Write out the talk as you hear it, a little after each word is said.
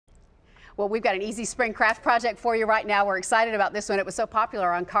Well, we've got an easy spring craft project for you right now. We're excited about this one. It was so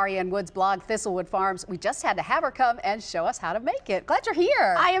popular on Carianne Wood's blog, Thistlewood Farms. We just had to have her come and show us how to make it. Glad you're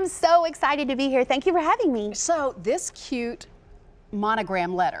here. I am so excited to be here. Thank you for having me. So this cute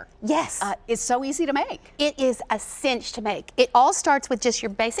monogram letter. Yes. Is so easy to make. It is a cinch to make. It all starts with just your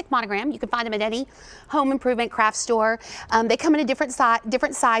basic monogram. You can find them at any home improvement craft store. They come in a different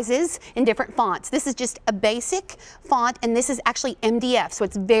sizes and different fonts. This is just a basic font, and this is actually MDF, so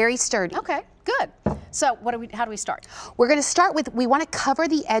it's very sturdy. Okay, good. So how do we start? We're going to start with, we want to cover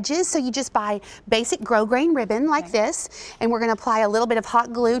the edges, so you just buy basic grosgrain ribbon like this, and we're going to apply a little bit of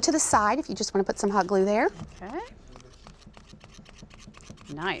hot glue to the side if you just want to put some hot glue there. Okay.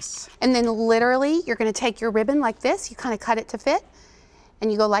 Nice. And then literally, you're going to take your ribbon like this, you kind of cut it to fit, and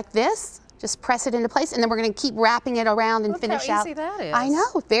you go like this, just press it into place, and then we're going to keep wrapping it around and finish out. How easy that is. I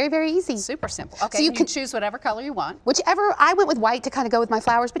know, very, very easy. Super simple. Okay, so you can choose whatever color you want. Whichever, I went with white to kind of go with my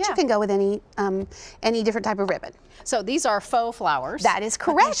flowers, but you can go with any different type of ribbon. So these are faux flowers. That is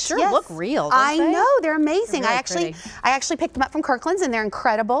correct. They sure look real, don't they? I know, they're amazing. They're really I actually picked them up from Kirkland's, and they're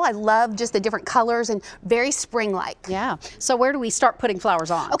incredible. I love just the different colors and very spring-like. Yeah. So where do we start putting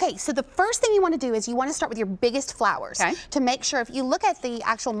flowers on? Okay, so the first thing you want to do is you want to start with your biggest flowers to make sure, if you look at the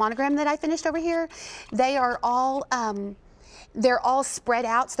actual monogram that I finished over here, they are all they're all spread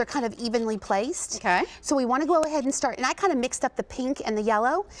out, so they're kind of evenly placed. Okay. So we want to go ahead and start, and I kind of mixed up the pink and the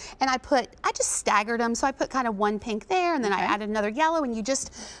yellow, and I just staggered them, so I put kind of one pink there, and then I added another yellow, and you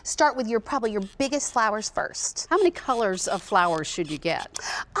just start with probably your biggest flowers first. How many colors of flowers should you get?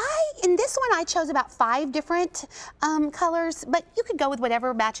 In this one, I chose about 5 different colors, but you could go with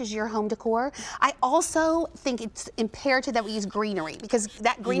whatever matches your home decor. I also think it's imperative that we use greenery, because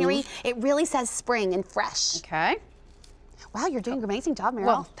that greenery, it really says spring and fresh. Okay. Wow, you're doing an amazing job, Meryl.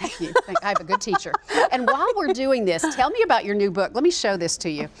 Well, thank you. I have a good teacher. And while we're doing this, tell me about your new book. Let me show this to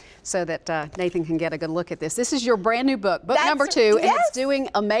you so that Nathan can get a good look at this. This is your brand new book, book number 2, and it's doing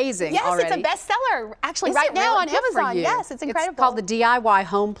amazing already. Yes, it's a bestseller, actually, right now on Amazon. Yes, it's incredible. It's called the DIY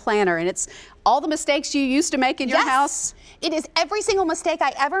Home Planner, and it's all the mistakes you used to make in your house. It is every single mistake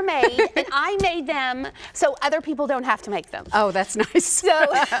I ever made, and I made them so other people don't have to make them. Oh, that's nice. So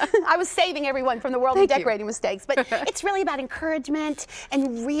I was saving everyone from the world of decorating mistakes, but it's really about encouragement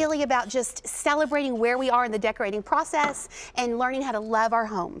and really about just celebrating where we are in the decorating process and learning how to love our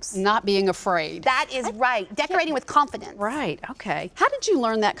homes. Not being afraid. That is right. Decorating with confidence. Right. Okay. How did you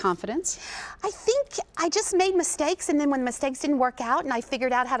learn that confidence? I think I just made mistakes, and then when the mistakes didn't work out and I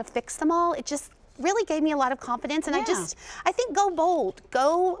figured out how to fix them all, it just really gave me a lot of confidence. And I think go bold.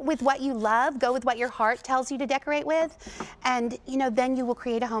 Go with what you love. Go with what your heart tells you to decorate with. And, then you will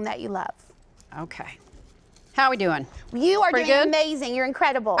create a home that you love. Okay. How are we doing? You are doing amazing. You're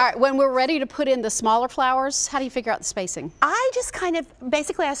incredible. All right, when we're ready to put in the smaller flowers, how do you figure out the spacing? I just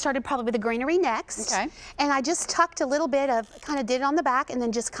basically I started probably with the greenery next. Okay. And I just tucked a little bit did it on the back, and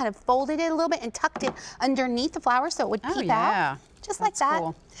then just kind of folded it a little bit and tucked it underneath the flower so it would peep out. Just like that.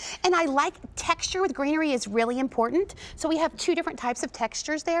 Cool. And I like texture with greenery is really important. So we have 2 different types of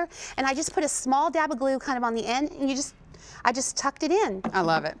textures there. And I just put a small dab of glue kind of on the end, and I just tucked it in. I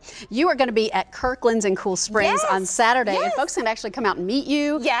love it. You are going to be at Kirkland's in Cool Springs on Saturday, and folks can actually come out and meet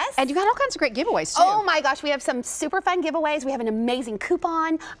you. Yes. And you got all kinds of great giveaways too. Oh my gosh, we have some super fun giveaways. We have an amazing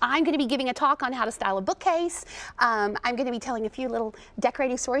coupon. I'm going to be giving a talk on how to style a bookcase. I'm going to be telling a few little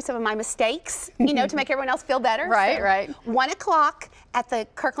decorating stories, some of my mistakes, to make everyone else feel better. Right. 1 o'clock at the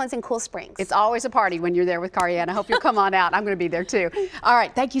Kirkland's in Cool Springs. It's always a party when you're there with Carianne. I hope you'll come on out. I'm going to be there too. All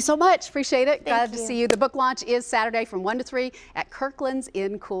right, thank you so much. Appreciate it. Glad to see you. The book launch is Saturday from 1 to 3 at Kirkland's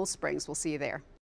in Cool Springs. We'll see you there.